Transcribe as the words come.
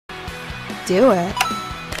do it.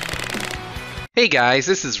 Hey guys,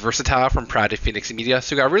 this is Versatile from Project Phoenix Media.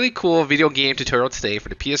 So we got a really cool video game tutorial today for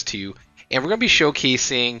the PS2, and we're going to be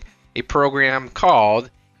showcasing a program called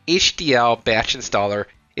HDL Batch Installer.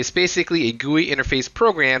 It's basically a GUI interface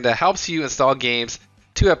program that helps you install games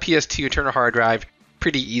to a PS2 internal hard drive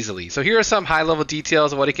pretty easily. So here are some high-level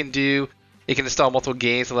details of what it can do. It can install multiple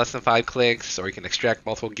games in less than 5 clicks, or you can extract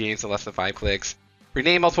multiple games in less than 5 clicks,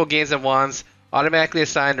 rename multiple games at once, automatically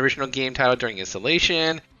assign the original game title during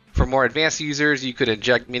installation. For more advanced users, you could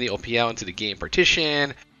inject mini OPL into the game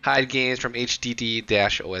partition, hide games from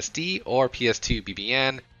HDD-OSD or PS2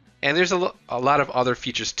 BBN, and there's a lot of other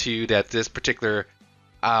features too that this particular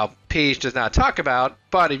page does not talk about.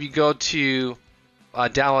 But if you go to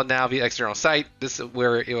download now via external site, this is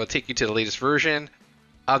where it will take you to the latest version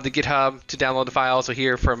of the GitHub to download the file. So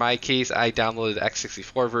here, for my case, I downloaded the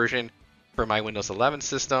x64 version for my Windows 11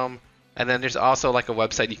 system. And then there's also like a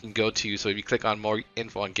website you can go to. So if you click on more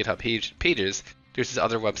info on GitHub pages, there's this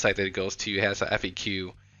other website that it goes to. It has a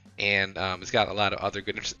FAQ, and it's got a lot of other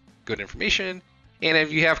good information. And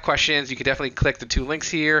if you have questions, you can definitely click the 2 links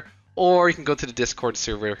here, or you can go to the Discord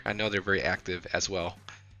server. I know they're very active as well,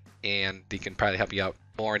 and they can probably help you out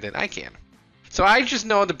more than I can. So I just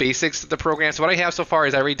know the basics of the program. So what I have so far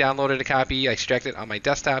is I already downloaded a copy. I extracted it on my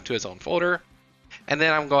desktop to its own folder. And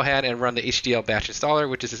then I'm going to go ahead and run the HDL Batch Installer,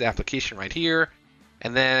 which is this application right here.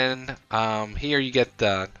 And then here you get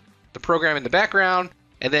the program in the background,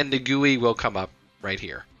 and then the GUI will come up right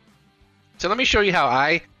here. So let me show you how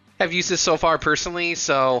I have used this so far personally.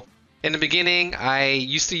 So in the beginning, I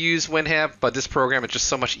used to use WinHIIP, but this program is just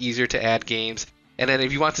so much easier to add games. And then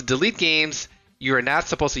if you want to delete games, you are not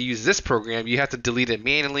supposed to use this program. You have to delete it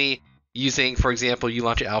manually using, for example,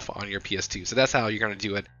 ULaunch Alpha on your PS2. So that's how you're going to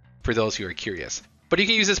do it for those who are curious. But you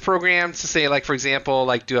can use this program to say, like, for example,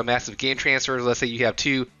 like do a massive game transfer. Let's say you have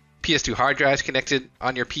 2 PS2 hard drives connected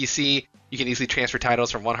on your PC. You can easily transfer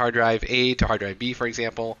titles from one hard drive A to hard drive B, for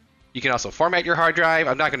example. You can also format your hard drive.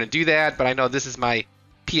 I'm not going to do that, but I know this is my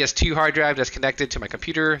PS2 hard drive that's connected to my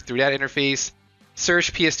computer through that interface.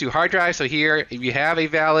 Search PS2 hard drive. So here, if you have a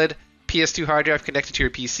valid PS2 hard drive connected to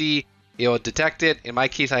your PC, it will detect it. In my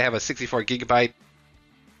case, I have a 64 gigabyte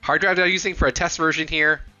hard drive that I'm using for a test version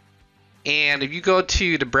here. And if you go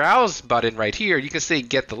to the browse button right here, you can say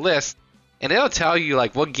get the list, and it'll tell you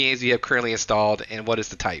like what games you have currently installed and what is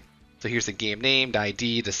the type. So here's the game name, the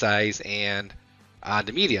ID, the size, and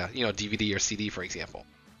the media, DVD or CD, for example.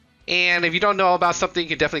 And if you don't know about something, you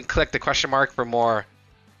can definitely click the question mark for more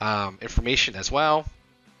information as well.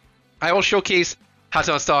 I will showcase how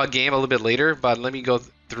to install a game a little bit later, but let me go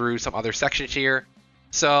through some other sections here.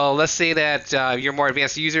 So let's say that you're a more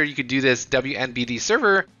advanced user, you could do this WNBD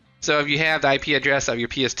server. So if you have the IP address of your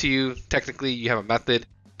PS2, technically you have a method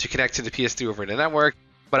to connect to the PS2 over the network,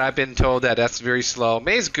 but I've been told that that's very slow.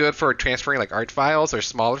 Maybe it's good for transferring like art files or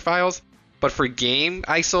smaller files, but for game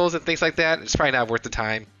ISOs and things like that, it's probably not worth the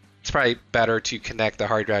time. It's probably better to connect the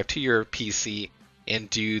hard drive to your PC and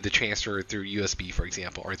do the transfer through USB, for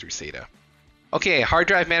example, or through SATA. Okay, hard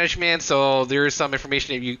drive management. So there's some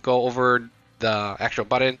information if you go over the actual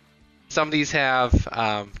button. Some of these have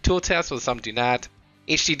tooltips, so some do not.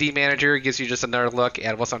 HDD Manager gives you just another look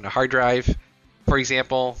at what's on the hard drive, for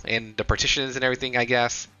example, and the partitions and everything, I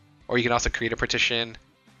guess. Or you can also create a partition.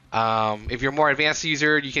 If you're a more advanced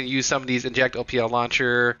user, you can use some of these: inject OPL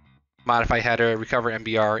launcher, modify header, recover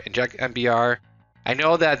MBR, inject MBR. I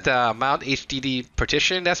know that mount HDD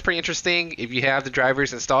partition, that's pretty interesting. If you have the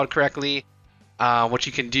drivers installed correctly, what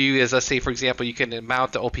you can do is, let's say, for example, you can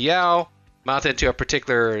mount the OPL, mount it to a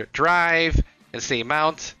particular drive, and say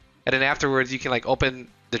mount. And then afterwards, you can like open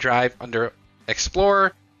the drive under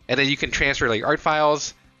Explorer, and then you can transfer like art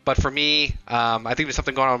files. But for me, I think there's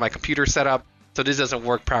something going on with my computer setup, so this doesn't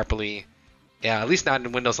work properly. Yeah, at least not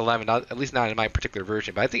in Windows 11, at least not in my particular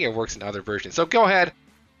version. But I think it works in other versions. So go ahead,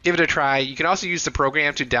 give it a try. You can also use the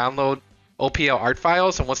program to download OPL art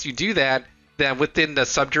files. And once you do that, then within the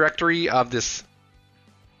subdirectory of this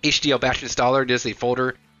HDL Batch Installer, there's a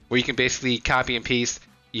folder where you can basically copy and paste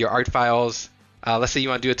your art files. Let's say you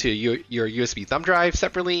want to do it to your USB thumb drive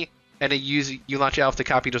separately, and then use ULaunch Alpha to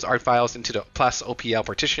copy those art files into the plus OPL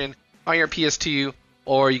partition on your PS2,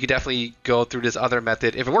 or you could definitely go through this other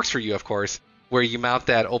method, if it works for you, of course, where you mount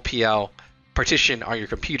that OPL partition on your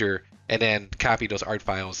computer and then copy those art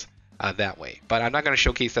files that way. But I'm not going to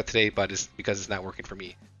showcase that today, but it's because it's not working for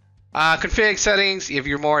me. Config settings, if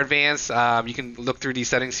you're more advanced, you can look through these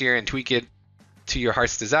settings here and tweak it to your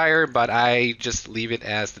heart's desire, but I just leave it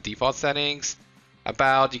as the default settings.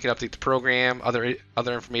 About, you can update the program, other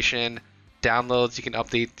information, downloads, you can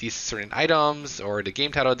update these certain items or the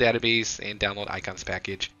game title database and download icons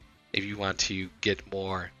package. if you want to get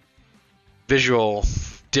more visual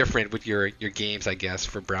different with your games, I guess,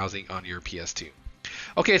 for browsing on your PS2.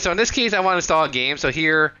 Okay, so in this case, I want to install a game. So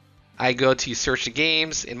here I go to search the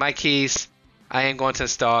games. In my case, I am going to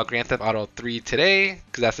install Grand Theft Auto 3 today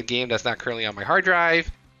because that's a game that's not currently on my hard drive.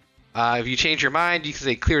 If you change your mind, you can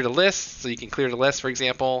say clear the list. So you can clear the list, for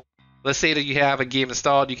example. Let's say that you have a game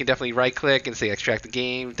installed. You can definitely right click and say extract the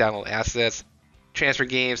game, download assets, transfer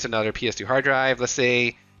games to another PS2 hard drive. Let's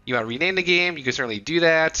say you want to rename the game. You can certainly do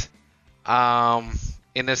that.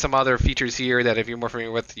 And there's some other features here that if you're more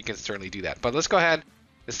familiar with, you can certainly do that. But let's go ahead,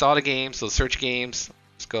 install the game. So search games.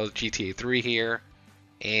 Let's go to GTA 3 here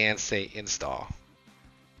and say install.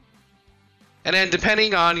 And then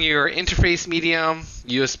depending on your interface medium,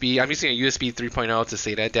 USB, I'm using a USB 3.0 to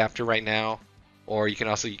SATA adapter right now. Or you can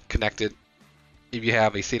also connect it, if you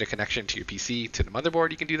have a SATA connection to your PC, to the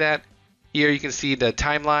motherboard, you can do that. Here you can see the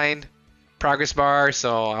timeline progress bar.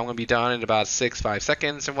 So I'm going to be done in about 5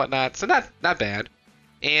 seconds and whatnot. So not bad.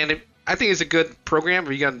 And I think it's a good program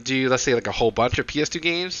if you're going to do, let's say, like a whole bunch of PS2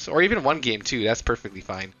 games, or even one game too. That's perfectly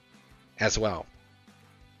fine as well.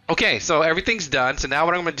 Okay, so everything's done. So now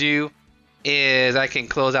what I'm going to do is I can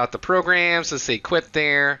close out the program. So say quit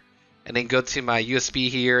there, and then go to my USB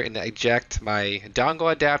here and eject my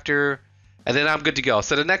dongle adapter, and then I'm good to go.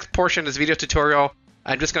 So the next portion of this video tutorial,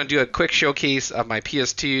 I'm just going to do a quick showcase of my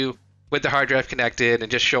PS2 with the hard drive connected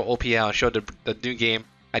and just show OPL and show the new game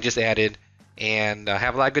I just added, and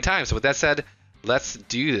have a lot of good time. So with that said, let's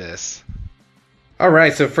do this.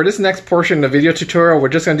 Alright, so for this next portion of the video tutorial, we're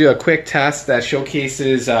just going to do a quick test that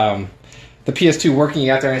showcases the PS2 working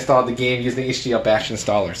after I installed the game using the HDL Batch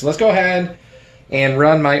Installer. So let's go ahead and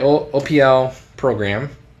run my OPL program.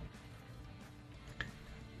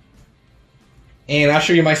 And I'll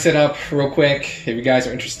show you my setup real quick if you guys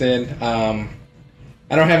are interested. I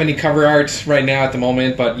don't have any cover art right now at the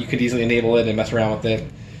moment, but you could easily enable it and mess around with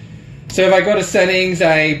it. So if I go to settings,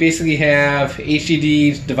 I basically have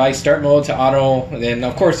HDD device start mode to auto, and then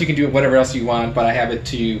of course you can do whatever else you want, but I have it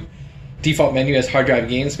to default menu as hard drive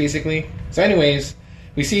games basically. So anyways,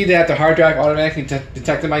 we see that the hard drive automatically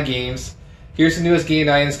detected my games. Here's the newest game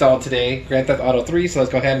I installed today, Grand Theft Auto 3, so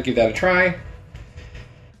let's go ahead and give that a try.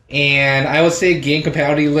 And I would say game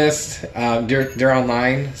compatibility list, they're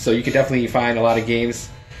online, so you can definitely find a lot of games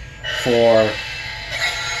for...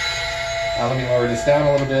 let me lower this down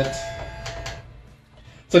a little bit.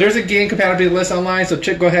 So there's a game compatibility list online, so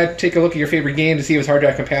go ahead, take a look at your favorite game to see if it's hard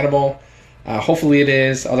drive compatible. Hopefully it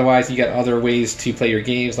is, otherwise you got other ways to play your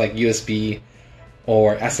games like USB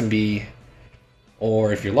or SMB,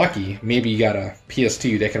 or if you're lucky, maybe you got a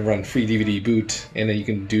PS2 that can run free DVD boot, and then you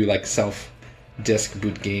can do like self-disc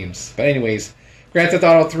boot games. But anyways, Grand Theft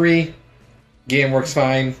Auto 3, game works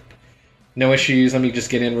fine, no issues. Let me just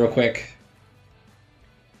get in real quick.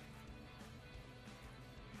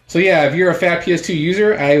 So yeah, if you're a fat PS2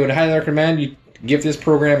 user, I would highly recommend you give this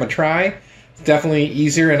program a try. It's definitely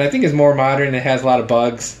easier, and I think it's more modern. It has a lot of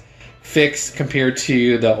bugs fixed compared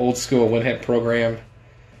to the old school WinHIIP program,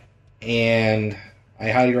 and I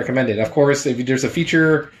highly recommend it. Of course, if there's a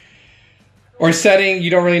feature or setting you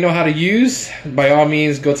don't really know how to use, by all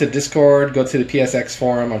means go to Discord, go to the PSX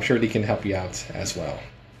forum. I'm sure they can help you out as well.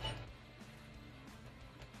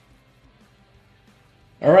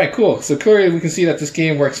 Alright, cool. So clearly we can see that this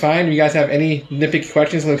game works fine. If you guys have any nitpicky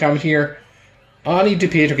questions, leave a comment here on the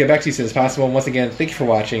YouTube page. We'll get back to you as soon as possible. And once again, thank you for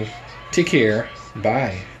watching. Take care.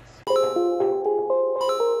 Bye.